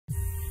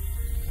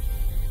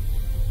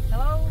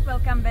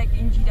welcome back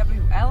in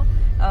GWL.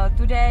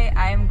 Today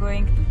I am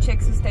going to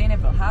Czech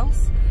Sustainable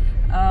House.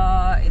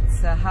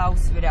 It's a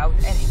house without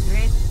any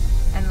grid,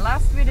 and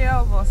last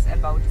video was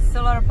about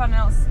solar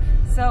panels,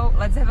 so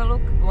let's have a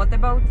look what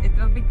about it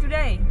will be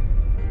today.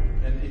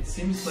 And it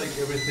seems like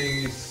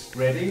everything is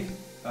ready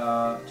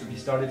to be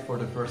started for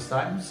the first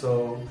time,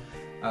 so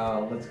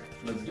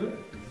let's do it.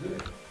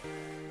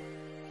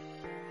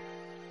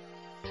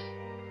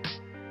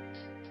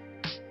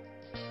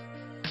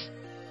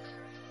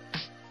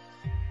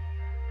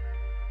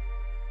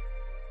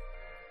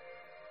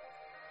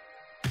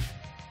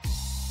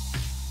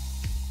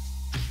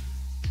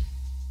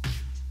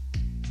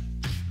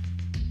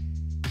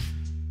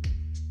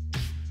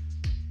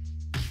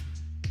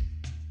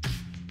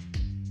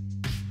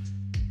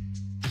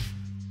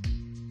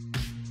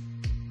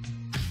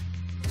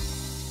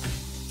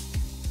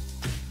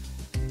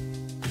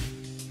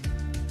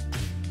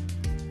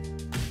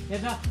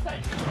 Jedna,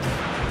 teď.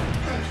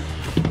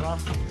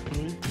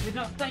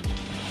 Jedna, teď.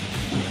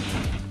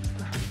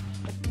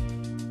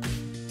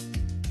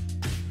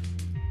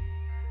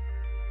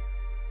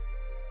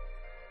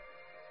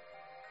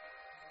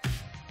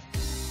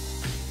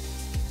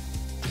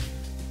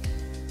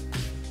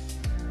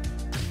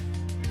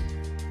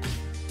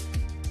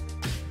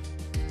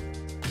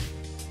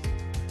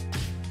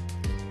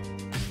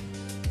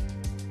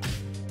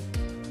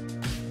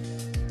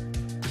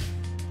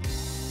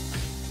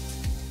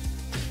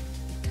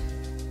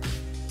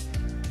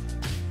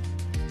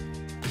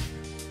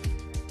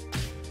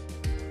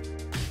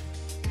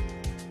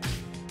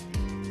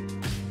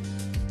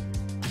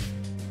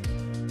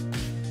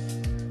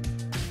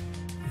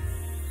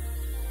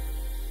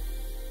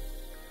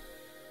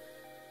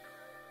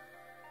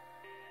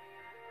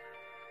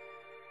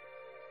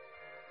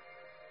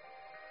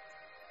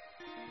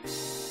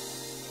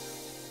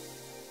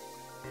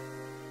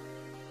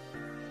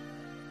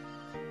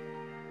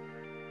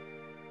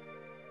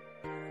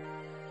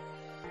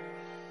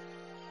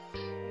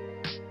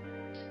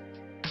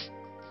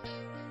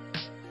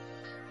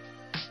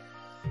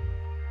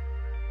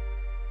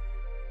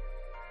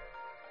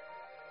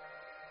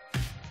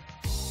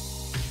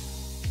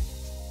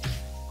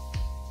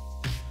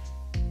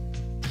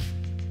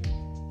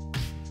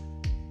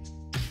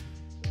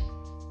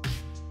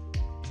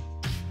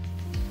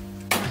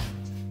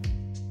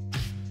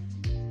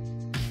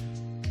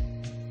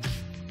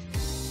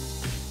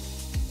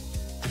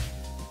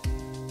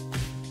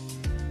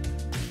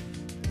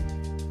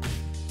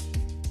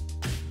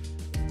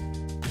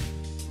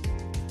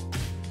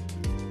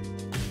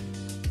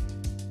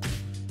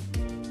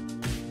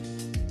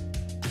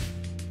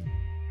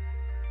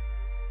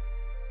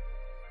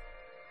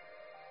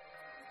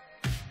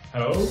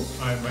 Hello,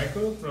 I'm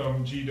Michal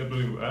from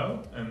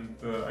GWL, and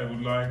I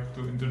would like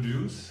to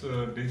introduce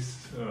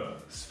this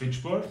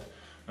switchboard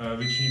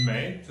which we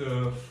made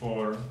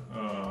for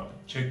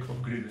Czech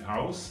Off-Grid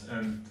House,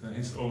 and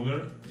his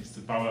owner is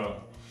Pavel.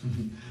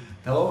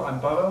 Hello,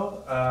 I'm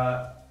Pavel,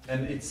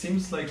 and it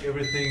seems like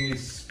everything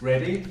is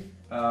ready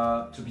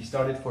to be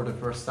started for the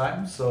first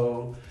time,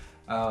 so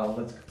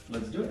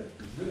let's do it.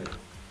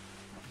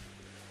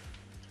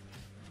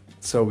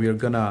 So we are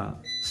gonna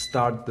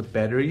start the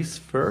batteries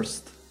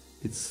first.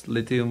 It's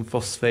lithium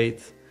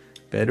phosphate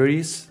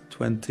batteries,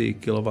 20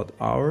 kilowatt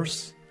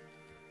hours.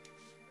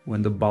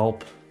 When the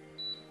bulb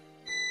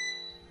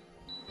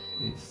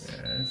is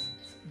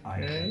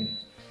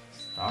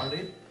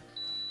started,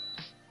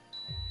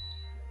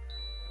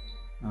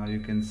 now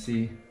you can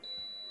see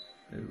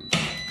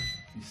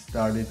we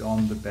started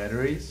on the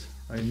batteries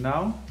right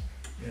now.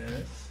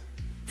 Yes.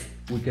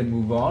 We can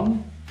move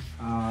on.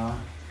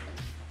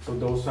 So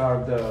those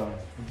are the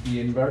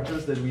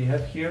inverters that we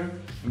have here.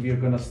 We are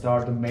gonna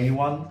start the main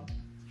one.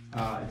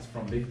 It's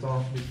from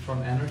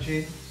Victron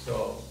Energy.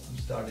 So I'm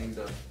starting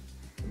the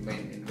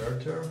main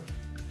inverter.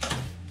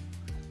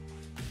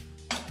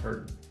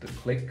 Heard the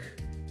click.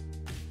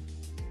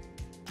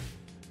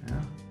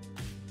 Yeah.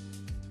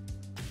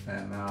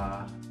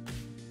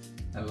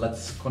 And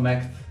let's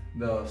connect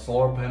the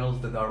solar panels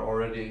that are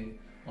already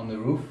on the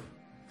roof.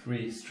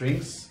 3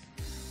 strings.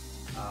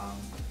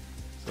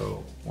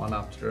 So one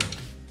after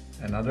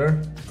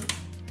another.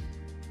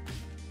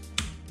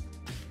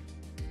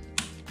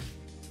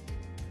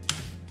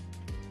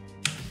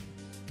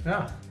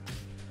 Yeah,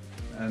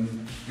 and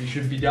we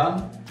should be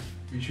done.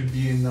 We should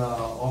be in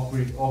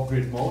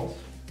off-grid mode.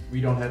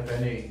 We don't have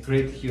any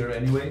grid here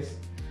anyways,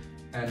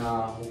 and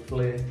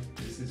hopefully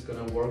this is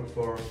gonna work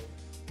for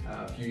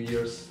a few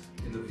years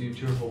in the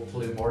future,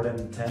 hopefully more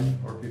than 10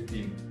 or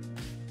 15.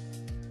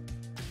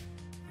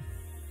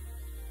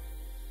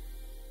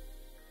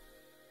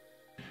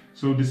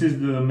 So this is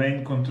the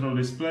main control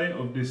display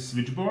of this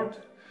switchboard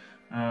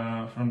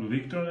from the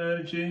Victron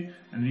Energy,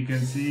 and we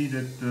can see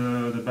that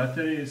the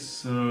battery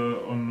is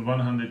on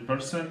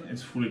 100%,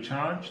 it's fully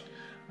charged.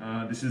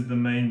 This is the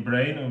main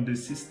brain of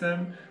this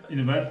system.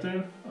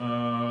 Inverter,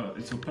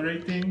 it's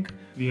operating.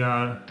 We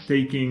are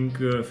taking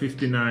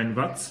 59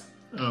 watts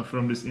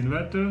from this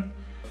inverter.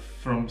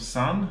 from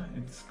sun.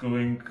 It's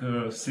going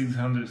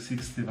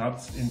 660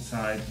 watts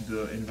inside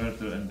the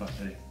inverter and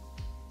battery.